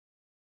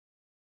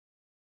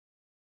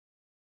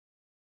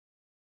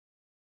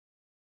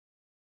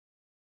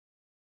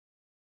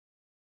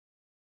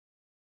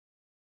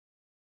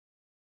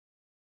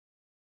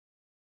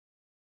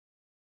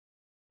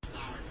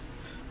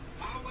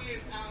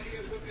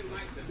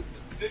like the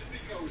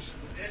Pacific Ocean.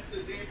 That's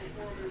the day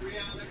before the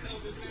Rihanna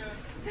comes down.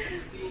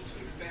 And the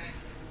tweets back.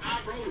 I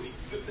wrote it.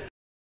 Put that.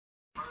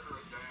 Murder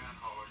of Diane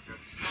Howard had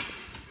something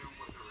to do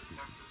with her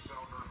attempt to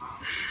sell her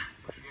house,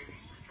 but gave me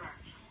some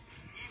traction.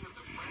 Even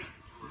the friends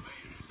who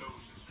remained so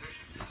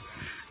suspicious of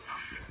that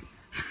outfit.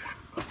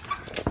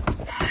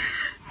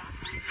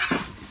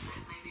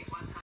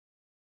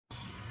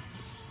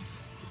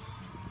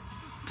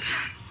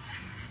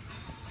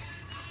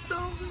 So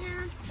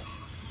weird.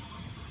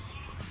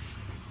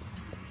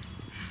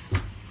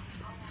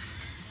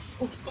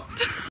 Oh, fuck.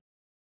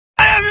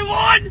 Hi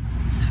everyone!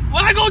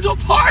 When I go to a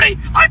party,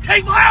 I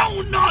take my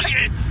own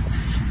nuggets!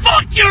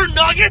 Fuck your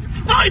nuggets!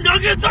 My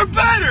nuggets are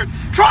better!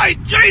 Try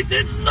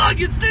Jason's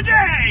nuggets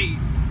today!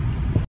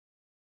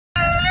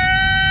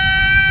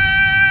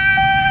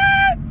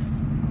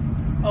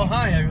 Oh,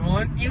 hi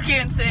everyone. You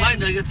can't sing. My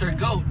nuggets are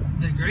GOAT,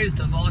 the greatest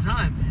of all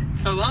time.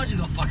 So why don't you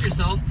go fuck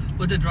yourself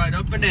with a dried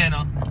up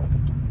banana?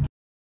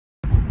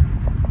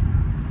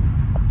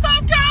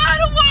 Some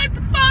kind of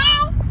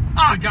waterfall!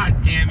 Oh,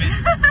 god damn it.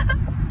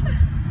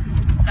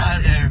 Out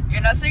of there.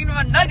 You're not singing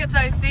about nuggets,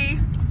 I see.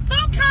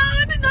 Some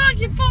kind of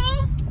nugget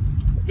fall.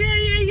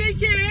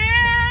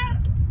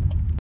 Yeah.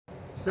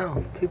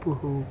 So, people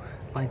who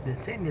like the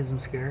Satanism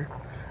scare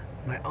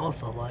might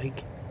also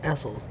like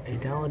Essel's A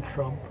Donald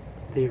Trump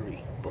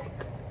Theory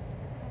book.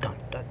 Dun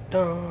dun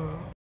dun.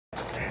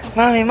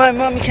 Mommy, can I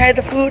have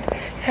the food?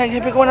 Can I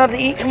be going out to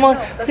eat? Come on,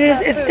 please,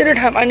 it's dinner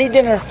time. I need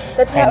dinner.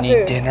 That's not food.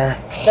 I need dinner.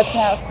 That's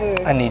not food.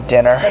 I need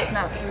dinner. That's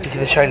not food. Look at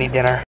the shiny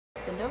dinner.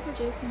 Bend over,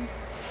 Jason.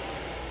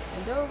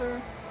 Bend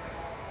over.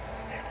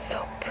 It's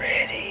so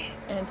pretty.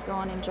 And it's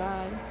going in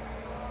dry.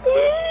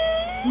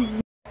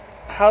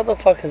 How the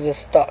fuck is this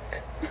stuck?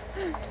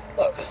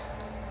 Look.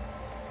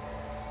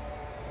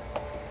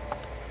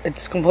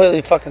 It's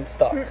completely fucking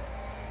stuck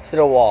to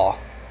the wall.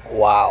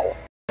 Wow.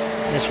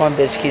 This one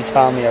bitch keeps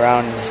following me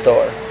around in the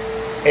store.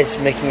 It's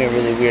making me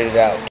really weirded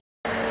out.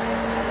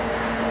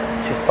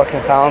 She's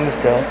fucking following me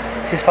still.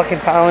 She's fucking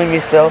following me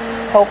still.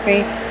 Help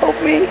me. Help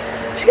me.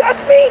 She got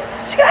me.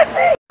 She got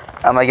me.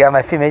 Oh my god,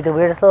 my feet make the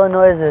weirdest little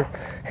noises.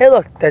 Hey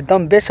look, that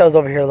dumb bitch that was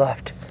over here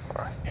left.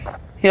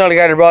 You know the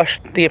guy that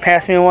rushed to get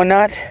past me and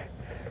whatnot?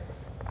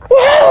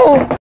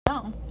 Whoa!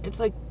 No, it's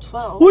like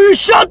 12. Will you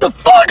shut the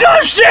fuck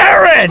up,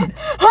 Sharon?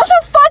 How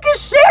the fuck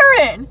is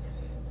Sharon?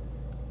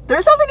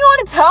 There's something you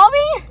want to tell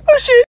me? Oh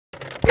shit.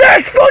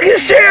 That's fucking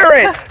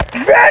Sharon!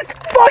 That's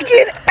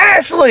fucking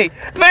Ashley!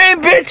 Main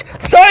bitch,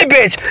 side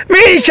bitch,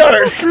 meet each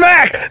other,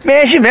 smack!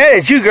 Man, she mad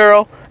at you,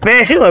 girl.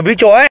 Man, she gonna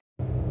beat your ass.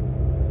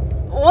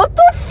 What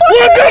the fuck?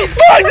 What the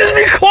fuck? Just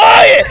be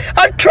quiet!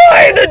 I'm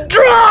trying to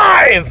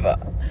drive!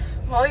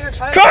 While you're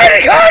trying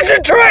to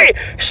concentrate!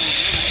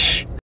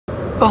 Shh!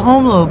 Go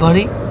home, little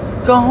buddy.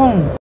 Go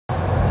home.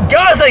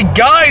 Guys, that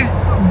guy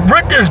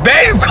ripped his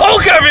bag of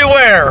coke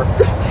everywhere!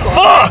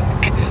 Fuck!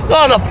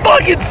 On the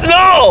fucking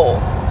snow!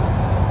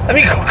 I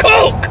mean,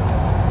 coke!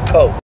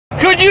 Coke.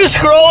 Could you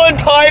scroll and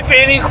type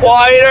any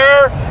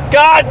quieter?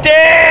 God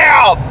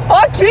damn!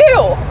 Fuck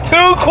you!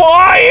 Too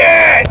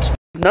quiet!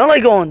 Not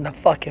like going to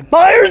fucking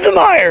Myers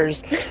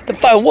to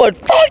find one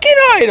fucking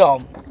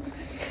item.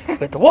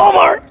 With the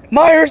Walmart,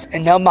 Myers,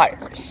 and now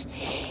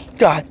Myers.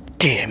 God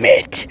damn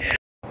it.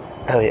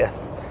 Oh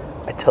yes,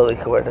 I totally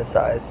could wear this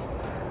size.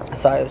 A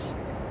size.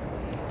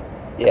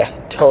 Yeah,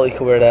 totally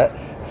could wear that.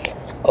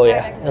 Oh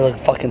yeah, it looked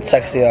fucking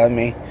sexy on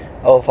me.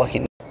 Oh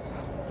fucking.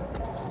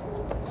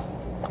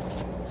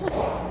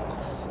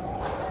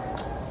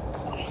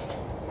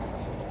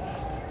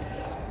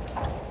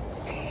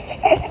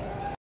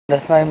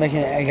 That's not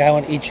making a guy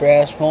want to eat your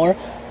ass more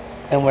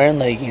and wearing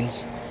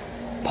leggings.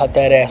 Pop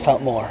that ass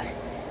out more.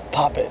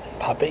 Pop it,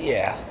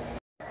 yeah.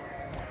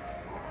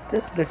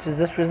 This bitch is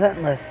just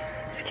relentless.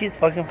 She keeps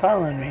fucking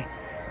following me.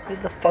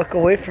 Get the fuck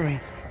away from me.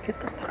 Get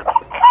the fuck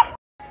off.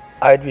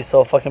 I'd be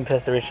so fucking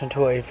pissed to reach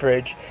into a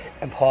fridge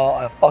and pull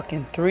out a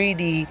fucking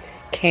 3D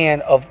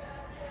can of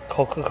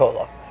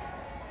Coca-Cola.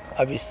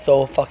 I'd be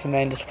so fucking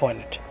mad and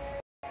disappointed.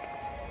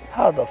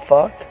 How the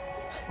fuck?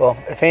 Well,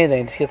 if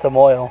anything, just get some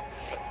oil.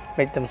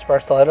 Make them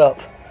sparks light up.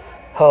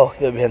 Oh,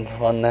 you'll be having some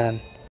fun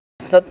then.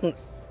 It's nothing.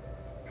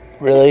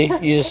 Really?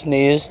 You just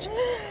sneezed?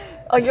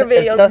 Oh, your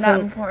video's not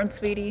important,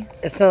 sweetie.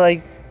 It's not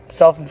like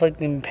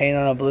self-inflicting pain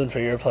on a balloon for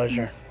your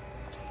pleasure.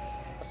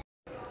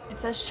 It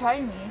says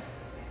try me.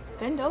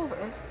 Bend over.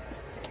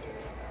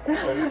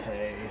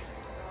 Okay.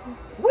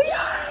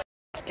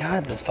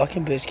 God, this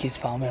fucking bitch keeps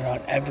following me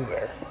around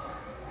everywhere.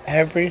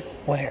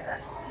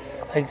 Everywhere.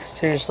 Like,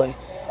 seriously.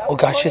 Oh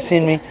god, she's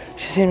seen me.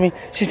 She's seen me.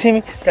 She's seen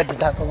me. That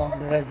does not belong.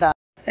 That does not.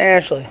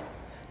 Ashley,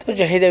 don't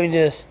you hate that when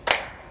you just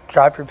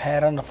drop your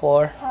pad on the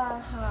floor?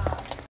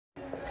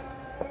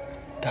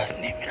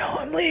 Doesn't even know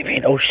I'm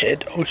leaving. Oh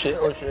shit. Oh shit.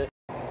 Oh shit.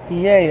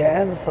 Yeah,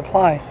 and the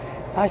supply.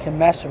 I can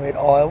masturbate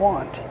all I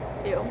want.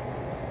 Ew.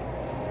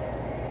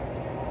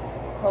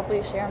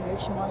 Hopefully Sharon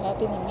makes you more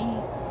happy than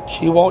me.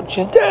 She won't.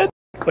 She's dead.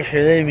 What she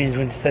really means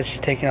when she said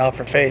she's taking off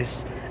her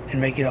face and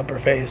making up her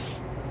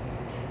face.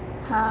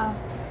 Ha.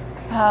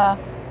 Ha.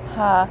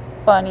 Ha.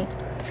 Funny.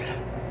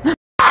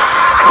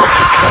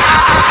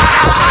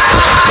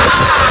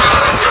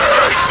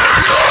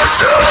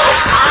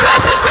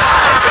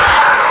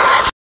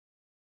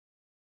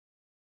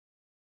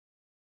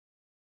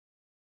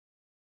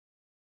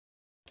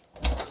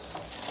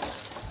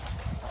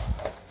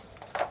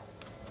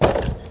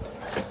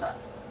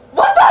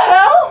 What the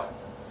hell?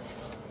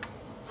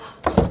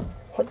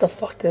 What the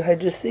fuck did I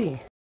just see?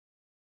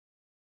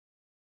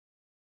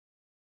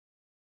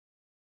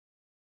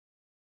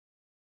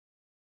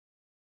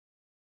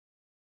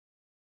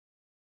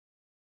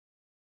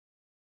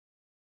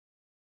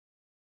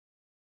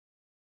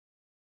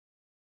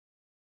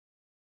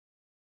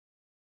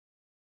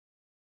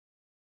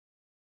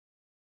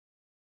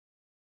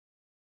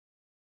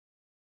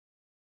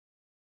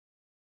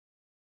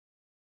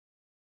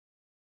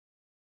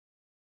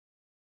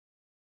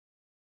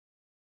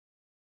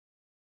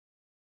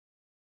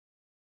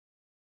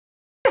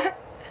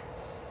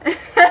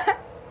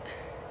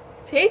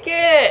 Take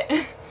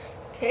it.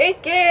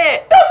 Take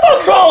it.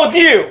 What's wrong with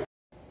you?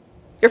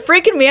 You're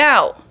freaking me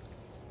out.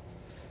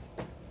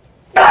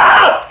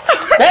 That's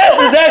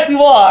exactly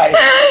why.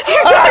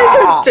 You guys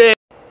are dick.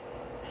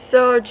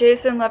 So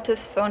Jason left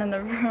his phone in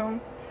the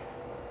room.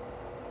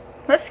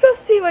 Let's go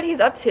see what he's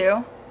up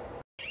to.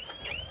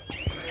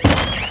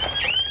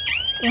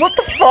 What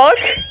the fuck?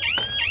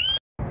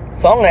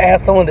 So I'm gonna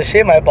ask someone to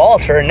shave my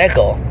balls for a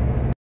nickel.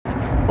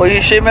 Will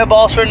you shave my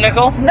balls for a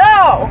nickel?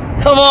 No!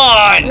 Come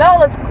on! No,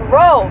 that's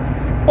gross.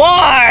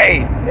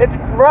 Why? It's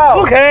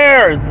gross. Who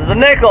cares? It's a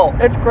nickel.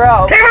 It's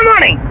gross. Take my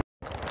money!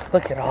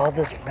 Look at all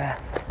this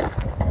meth.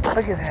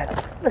 Look at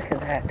that. Look at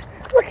that.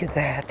 Look at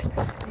that.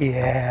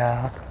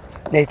 Yeah.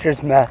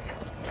 Nature's meth.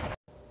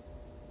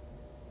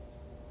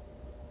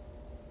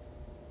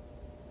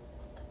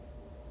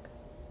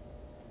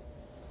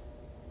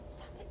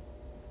 Stop it.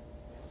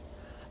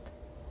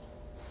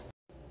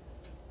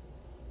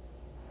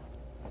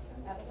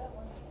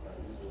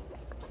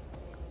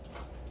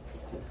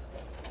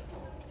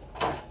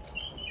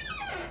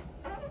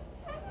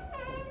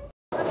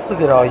 Look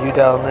at all you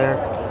down there.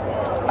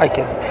 I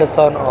can piss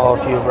on all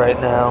of you right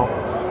now.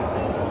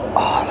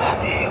 All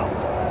of you.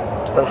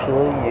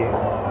 Especially you.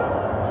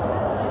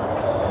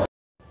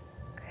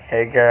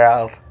 Hey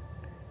girls.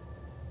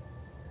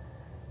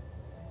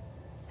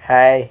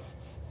 Hey.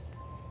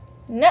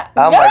 No.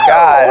 Oh no. my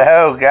god.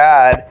 Oh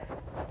god.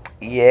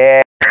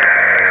 Yeah.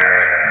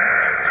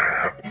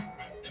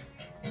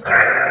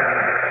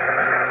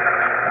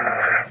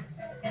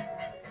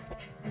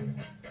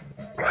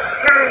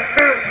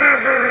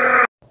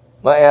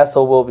 My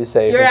asshole will be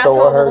safe. Your and so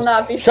asshole will hers. will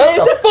not be Shut safe.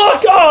 the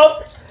fuck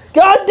up!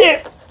 God damn!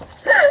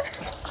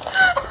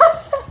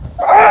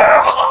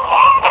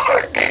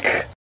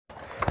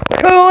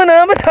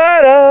 Hakuna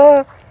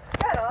Matata.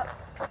 Shut up.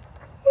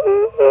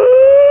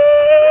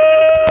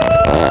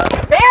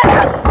 Man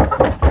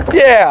up.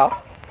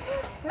 Yeah.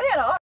 Man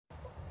up.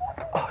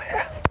 Oh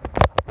yeah.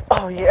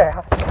 Oh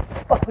yeah.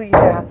 Oh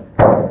yeah.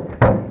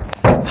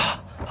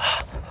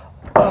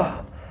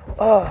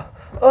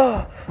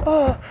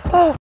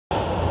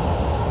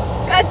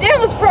 God damn,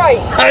 that's bright.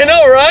 I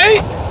know,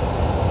 right?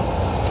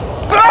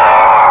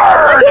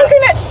 Like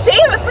anything that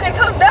Seamus when it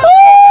comes down.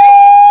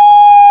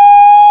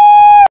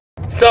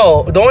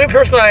 So the only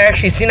person I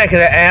actually seen I could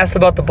have asked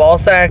about the ball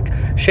sack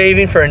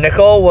shaving for a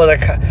nickel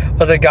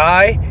was a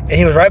guy, and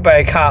he was right by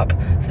a cop.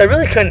 So I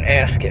really couldn't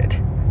ask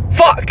it.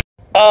 Fuck.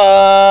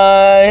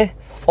 I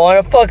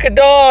wanna fuck a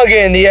dog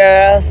in the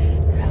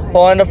ass.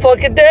 Wanna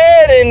fuck a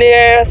dad in the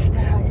ass.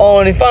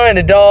 Only find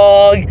a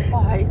dog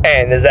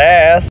and his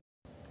ass.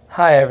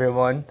 Hi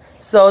everyone.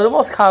 So the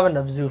most common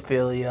of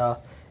zoophilia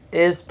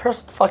is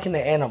person fucking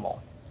an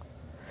animal.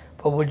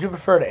 But would you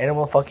prefer the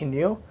animal fucking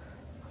you?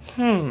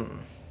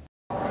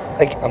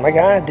 Like, oh my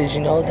god, did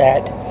you know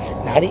that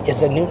Naughty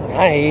is a new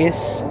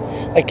nice?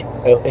 Like,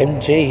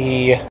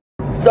 OMG.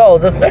 So,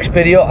 this next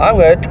video, I'm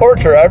gonna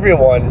torture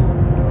everyone.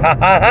 Ha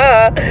ha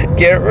ha!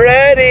 Get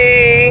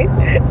ready!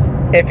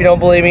 If you don't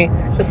believe me,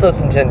 just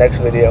listen to the next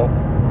video.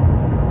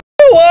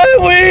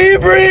 What we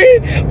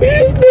breathe, we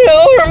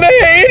still are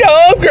made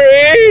of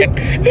green.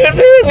 This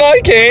is my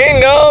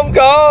kingdom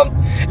come.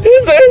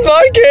 This is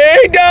my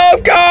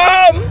kingdom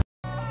come.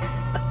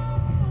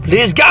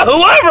 Please, God,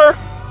 whoever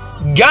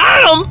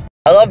got him.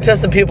 I love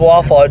pissing people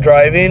off while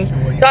driving.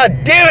 God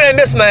damn it, I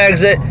missed my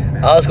exit.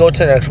 Let's go to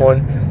the next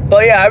one.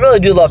 But yeah, I really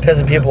do love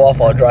pissing people off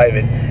while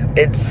driving.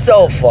 It's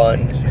so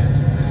fun.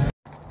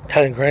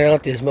 Time to grind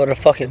out these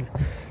motherfucking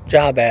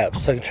job apps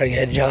so I can try to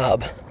get a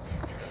job.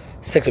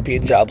 Sick of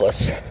being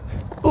jobless.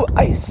 Ooh,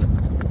 ice.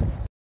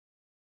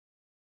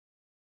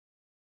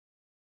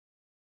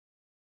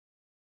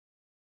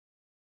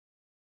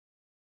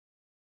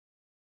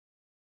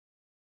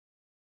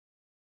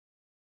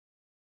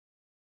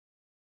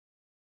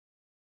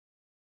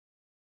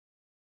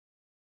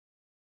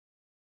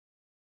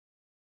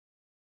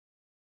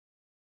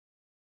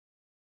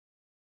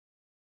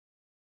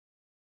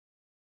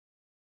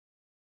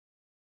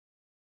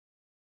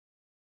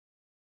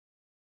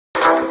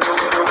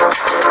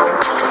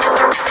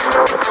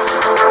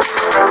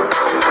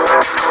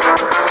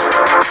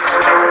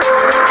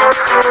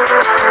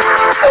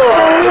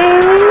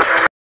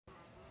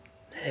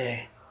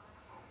 Hey,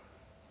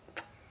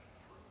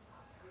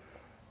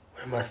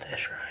 My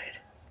mustache ride.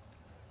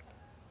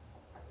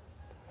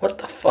 What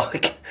the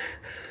fuck?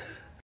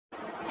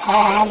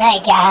 Oh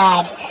my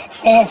god,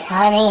 this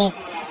honey.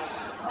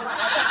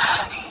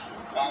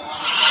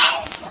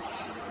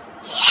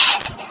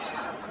 Yes,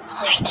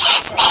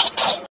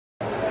 orgasmic.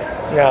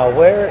 Now,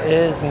 where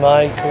is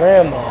my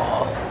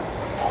grandma?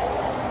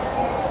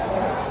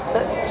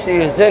 She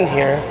is in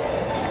here,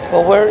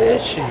 but where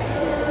is she?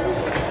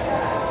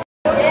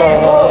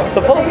 So,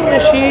 supposedly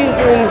she's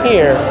in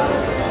here.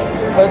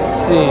 Let's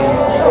see.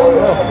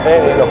 Oh,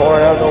 man, the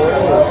horn, I don't know what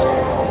it is.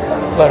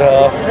 But,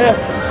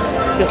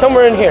 yeah, she's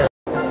somewhere in here.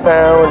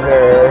 Found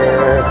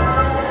her.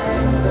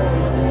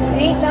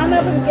 Ain't none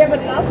of them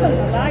giving nothing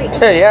tonight.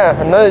 Yeah,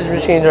 none of these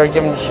machines are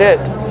giving shit.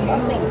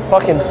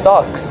 Fucking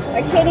sucks.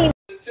 I can't even.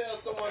 Tell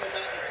someone about the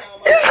time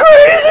It's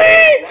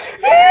crazy!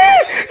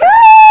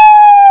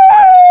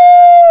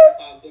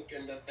 I look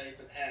in the face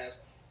and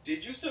ask,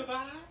 did you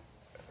survive?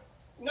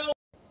 No.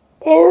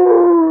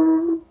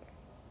 Oh.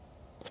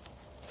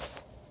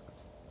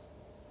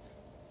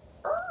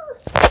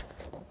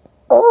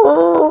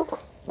 Oh.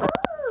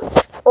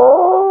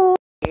 Oh.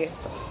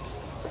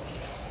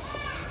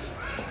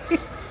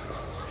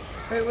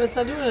 Wait, what's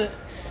not doing it?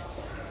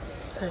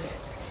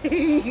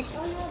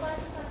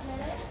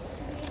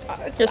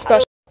 You're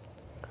special.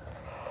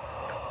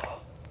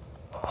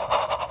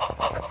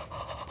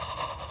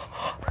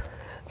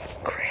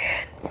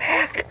 Grand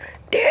Mac,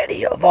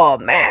 daddy of all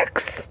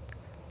Macs.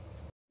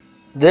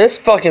 This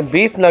fucking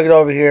beef nugget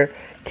over here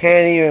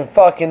can't even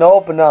fucking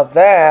open up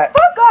that.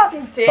 Fuck off,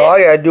 you dick. So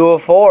I gotta do it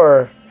for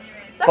her.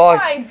 Suck Fuck.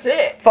 my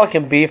dick.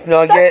 Fucking beef Suck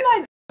nugget.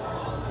 my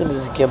Look at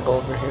this gimp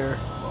over here.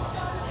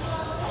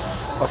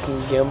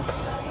 Fucking gimp.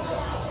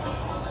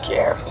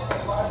 Gimp.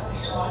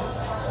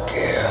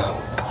 Gimp.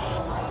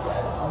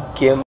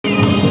 Gimp.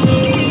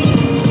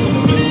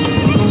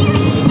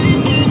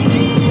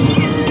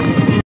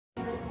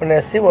 When I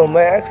see one of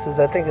my exes,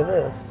 I think of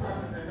this.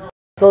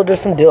 So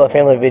there's some deal, a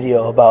family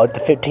video about the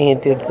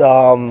 15th. It's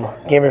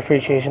Gamer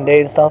Appreciation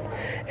Day and stuff.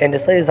 And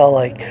this lady's all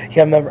like,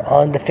 yeah, remember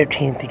on the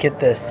 15th you get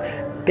this.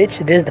 Bitch,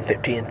 it is the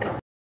 15th.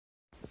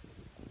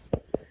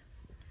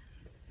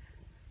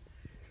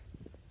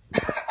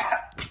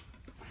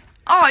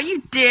 Oh,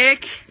 you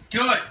dick.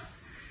 Good.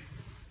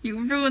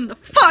 You ruined the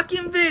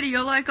fucking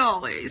video like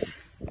always.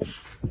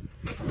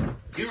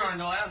 You ruined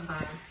the last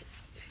time.